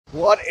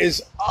What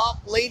is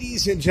up,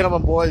 ladies and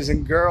gentlemen, boys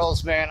and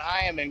girls, man?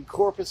 I am in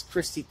Corpus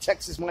Christi,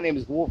 Texas. My name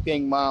is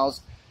Wolfgang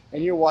Miles,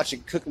 and you're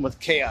watching Cooking with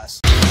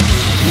Chaos.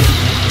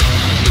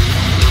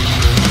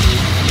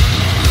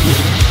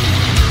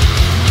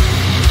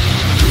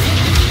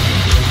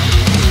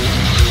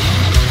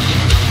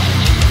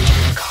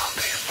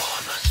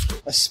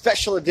 A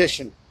special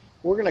edition.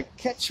 We're going to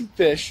catch some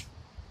fish,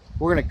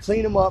 we're going to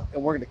clean them up,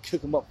 and we're going to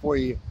cook them up for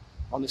you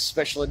on this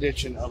special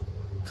edition of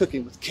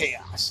Cooking with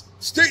Chaos.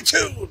 Stay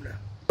tuned!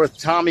 With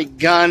Tommy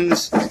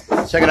Gunnz.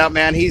 Check it out,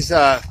 man. He's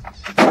fired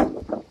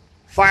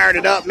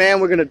it up, man.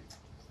 We're going to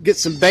get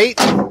some bait.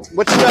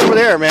 What you got over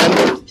there,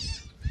 man?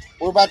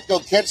 We're about to go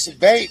catch some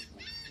bait,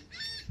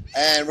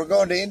 and we're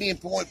going to Indian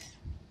Point,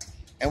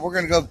 and we're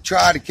going to go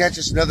try to catch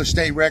us another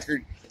state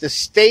record. The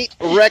state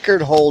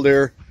record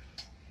holder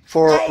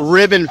for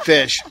ribbon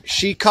fish.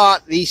 She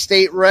caught the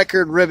state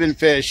record ribbon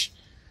fish.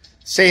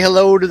 Say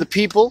hello to the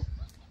people.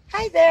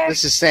 Hi there.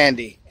 This is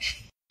Sandy.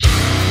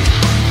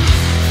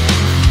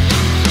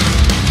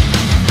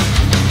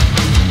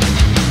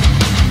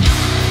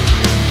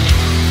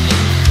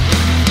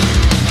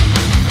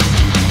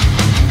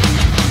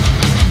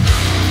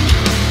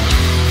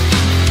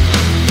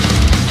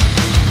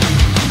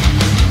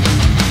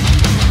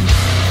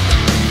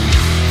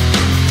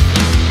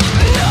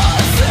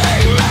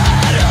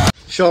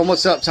 Show them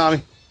what's up,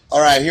 Tommy. All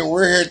right,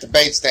 we're here at the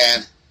bait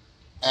stand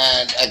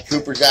and at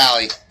Cooper's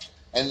Alley,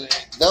 and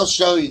they'll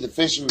show you the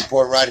fishing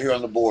report right here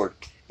on the board.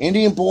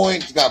 Indian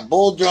Point's got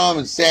bull drum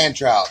and sand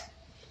trout.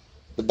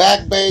 The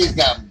Back Bay's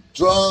got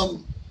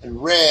drum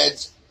and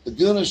reds.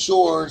 Laguna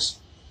Shores,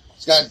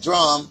 it's got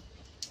drum.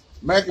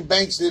 American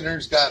Bank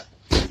Center's got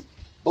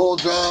bull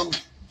drum,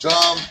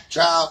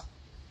 trout.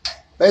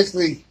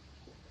 Basically,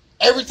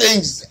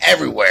 everything's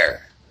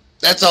everywhere.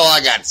 That's all I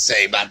got to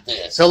say about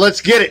this. So let's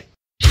get it.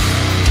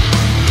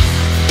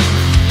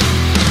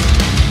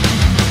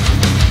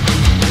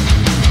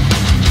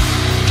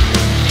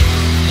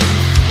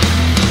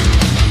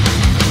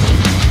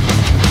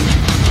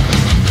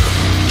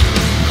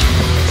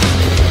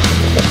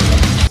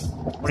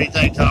 What do you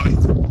think, Tommy?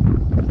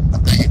 I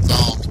think it's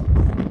on.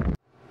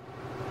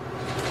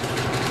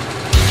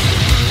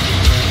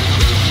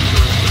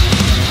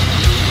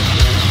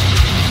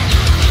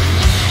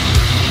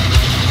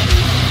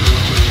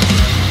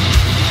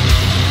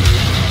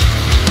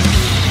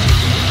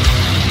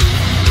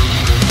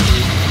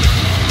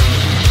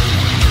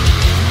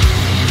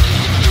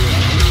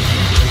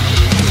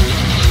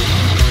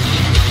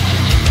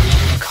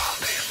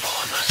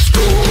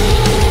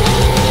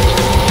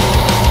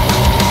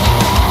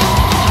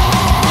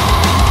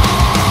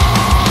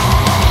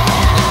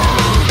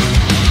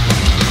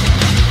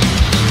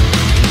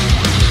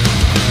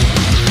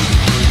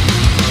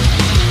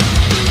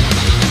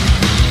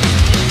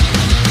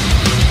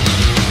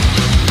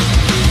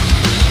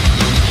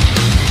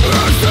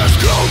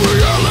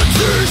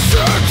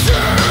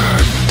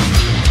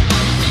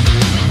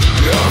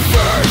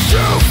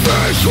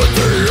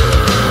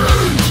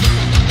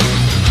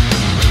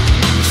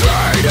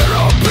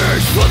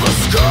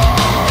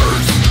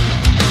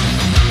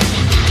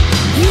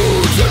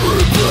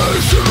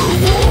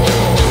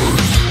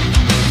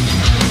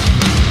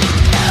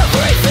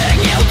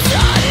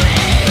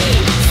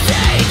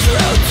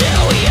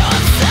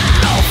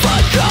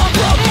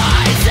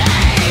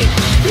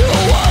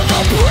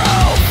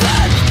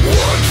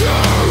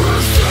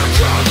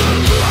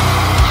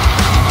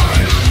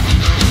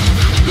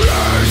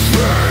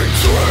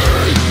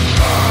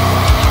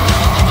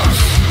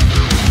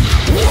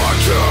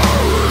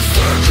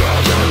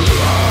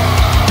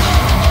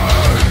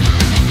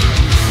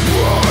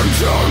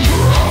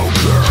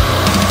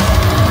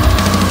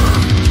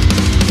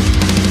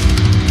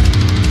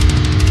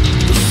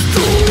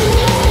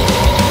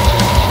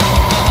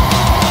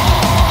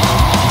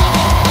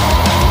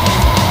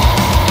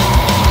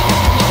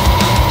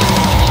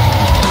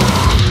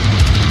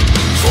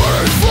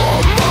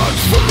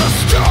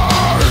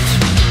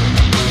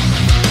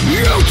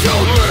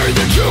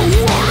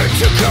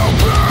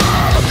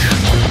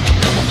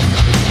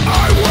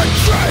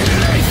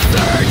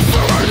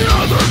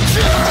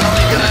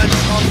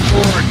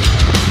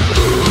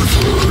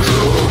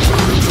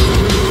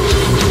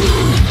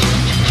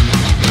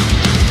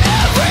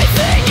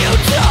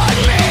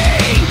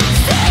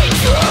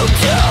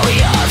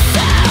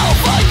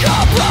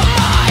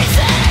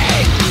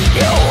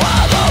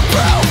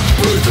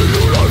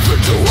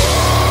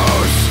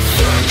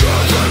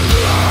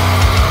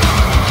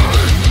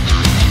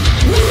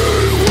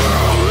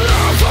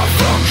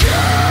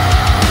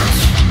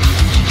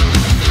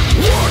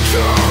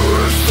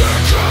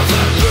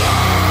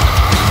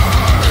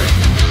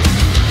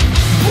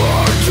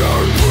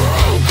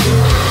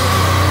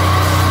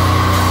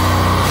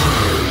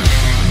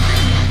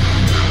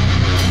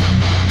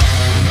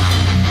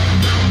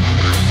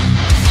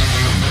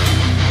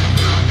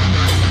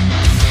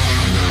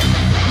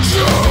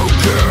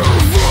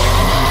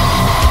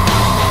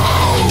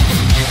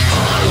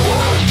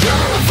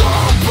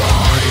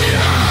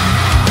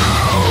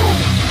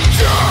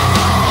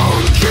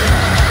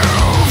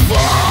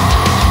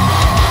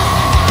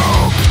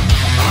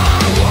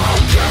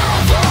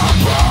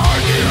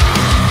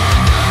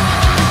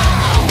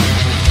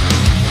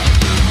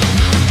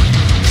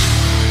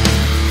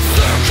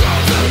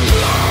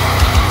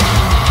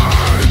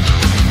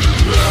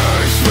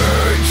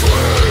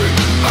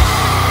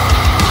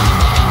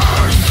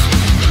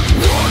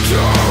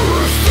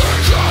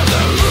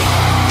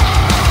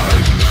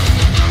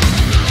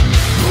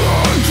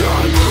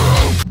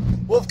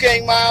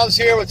 Gunnz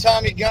here with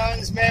Tommy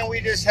Gunnz. Man, we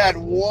just had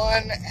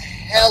one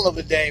hell of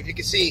a day. If you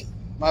can see,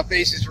 my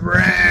face is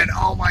red.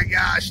 Oh my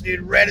gosh,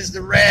 dude, red as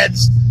the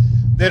reds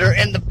that are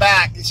in the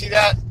back. You see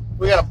that?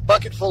 We got a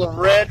bucket full of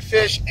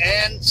redfish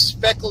and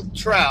speckled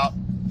trout.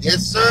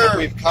 Yes, sir.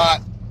 We've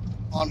caught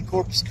on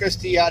Corpus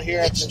Christi out here.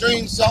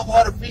 Extreme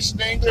saltwater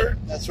fishing angler.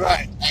 That's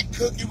right. And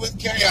Cooking with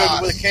Chaos.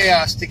 Cooking with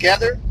Chaos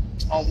together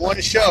on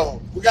one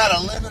show. We got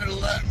unlimited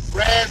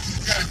reds.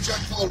 We got a truck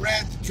full of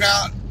reds and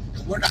trout.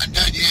 And we're not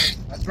done yet.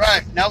 That's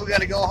right. Now we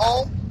got to go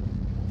home,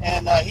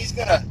 and he's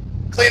going to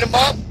clean them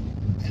up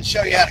and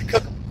show you how to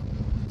cook them.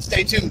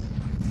 Stay tuned.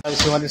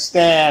 As you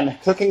understand,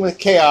 Cooking with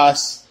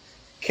Chaos,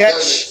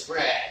 catch,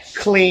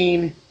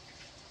 clean,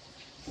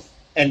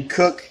 and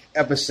cook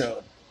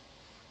episode.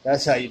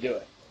 That's how you do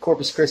it.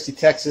 Corpus Christi,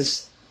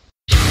 Texas.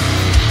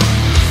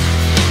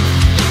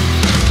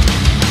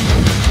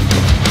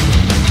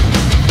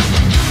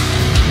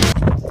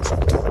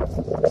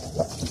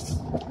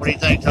 What do you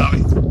think,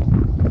 Tommy?